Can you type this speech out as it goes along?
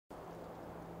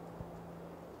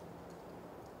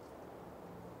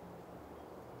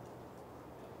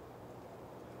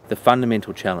The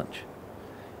fundamental challenge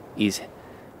is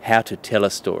how to tell a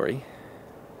story,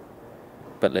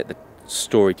 but let the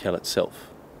story tell itself.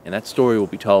 And that story will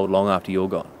be told long after you're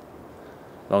gone,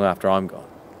 long after I'm gone.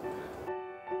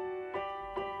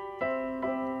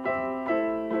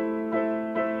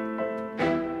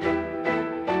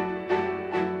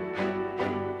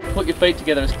 Put your feet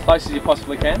together as close as you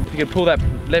possibly can. You can pull that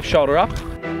left shoulder up.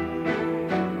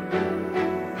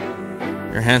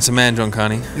 You're a handsome man, John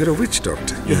Carney. You're a witch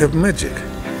doctor. You have magic.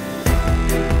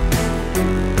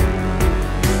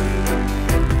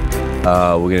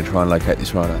 We're going to try and locate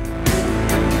this rhino.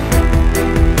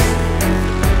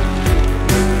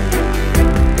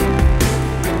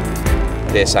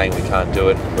 They're saying we can't do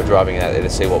it. We're driving out there to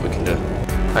see what we can do.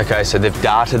 Okay, so they've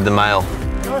darted the male.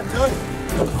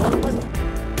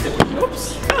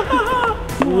 Oops.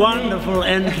 Wonderful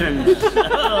entrance. It's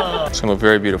going to look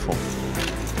very beautiful.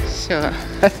 Sure.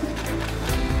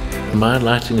 My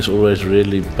lighting is always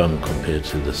really bum compared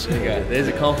to this. There you go, there's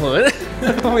a compliment.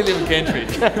 We live in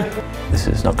Kentridge. This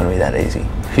is not going to be that easy.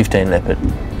 15 leopard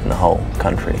in the whole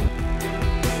country.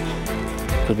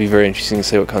 It'll be very interesting to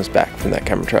see what comes back from that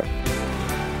camera trap.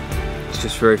 It's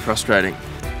just very frustrating.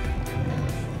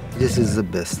 This is the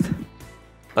best.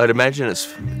 I'd imagine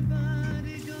it's...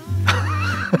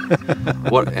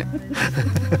 what?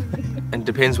 And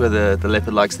depends whether the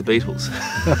leopard likes the Beatles.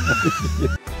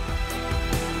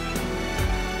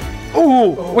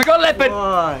 Ooh, we got leopard!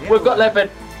 Oh, yeah. We've got leopard!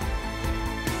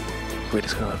 We're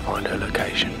just going to find her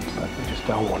location, but we just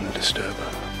don't want to disturb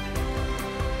her.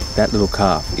 That little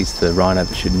calf is the rhino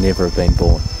that should never have been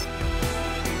born.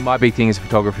 My big thing as a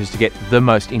photographer is to get the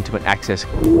most intimate access.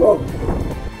 Whoa.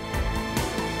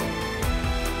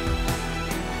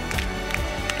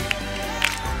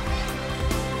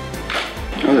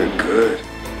 Oh, they're good.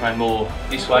 And more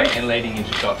this way and leading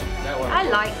into shot. That one. I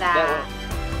like that.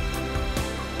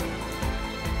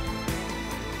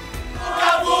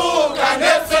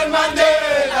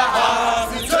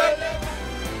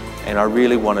 And I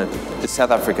really wanted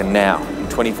South Africa now, in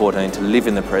 2014, to live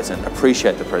in the present,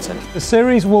 appreciate the present. The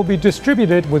series will be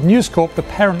distributed with News Corp, the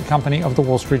parent company of the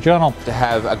Wall Street Journal. To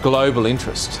have a global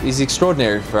interest is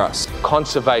extraordinary for us.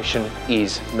 Conservation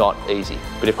is not easy,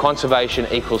 but if conservation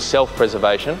equals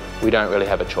self-preservation, we don't really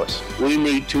have a choice. We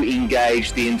need to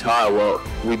engage the entire world.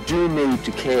 We do need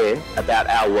to care about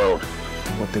our world.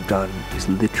 What they've done is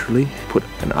literally put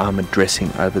an armoured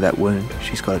dressing over that wound.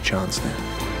 She's got a chance now.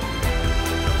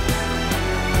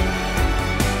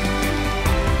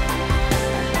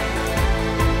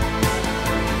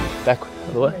 Back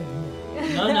the way.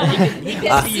 No, he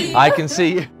can see you. I can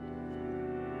see you.